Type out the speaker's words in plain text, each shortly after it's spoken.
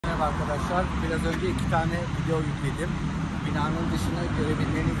Merhaba arkadaşlar. Biraz önce 2 tane video yükledim. Binanın dışını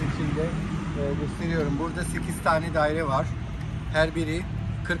görebilmeniz için de gösteriyorum. Burada 8 tane daire var. Her biri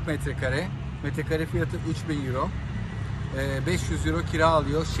 40 metrekare. Metrekare fiyatı 3.000 euro. 500 euro kira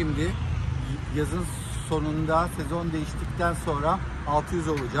alıyor. Şimdi yazın sonunda sezon değiştikten sonra 600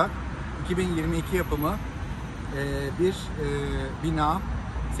 olacak. 2022 yapımı bir bina.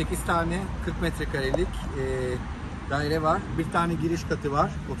 8 tane 40 metrekarelik daire var. Bir tane giriş katı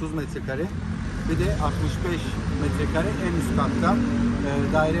var. 30 metrekare. Bir de 65 metrekare en üst katta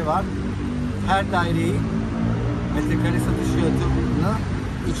daire var. Her daireyi metrekare satış fiyatını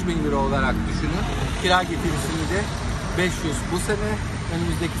 3.000 euro olarak düşünün. Kira getirisini de 500 bu sene,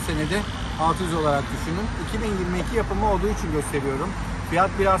 önümüzdeki senede 600 olarak düşünün. 2022 yapımı olduğu için gösteriyorum. Fiyat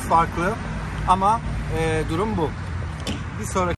biraz farklı ama durum bu. Bir sonraki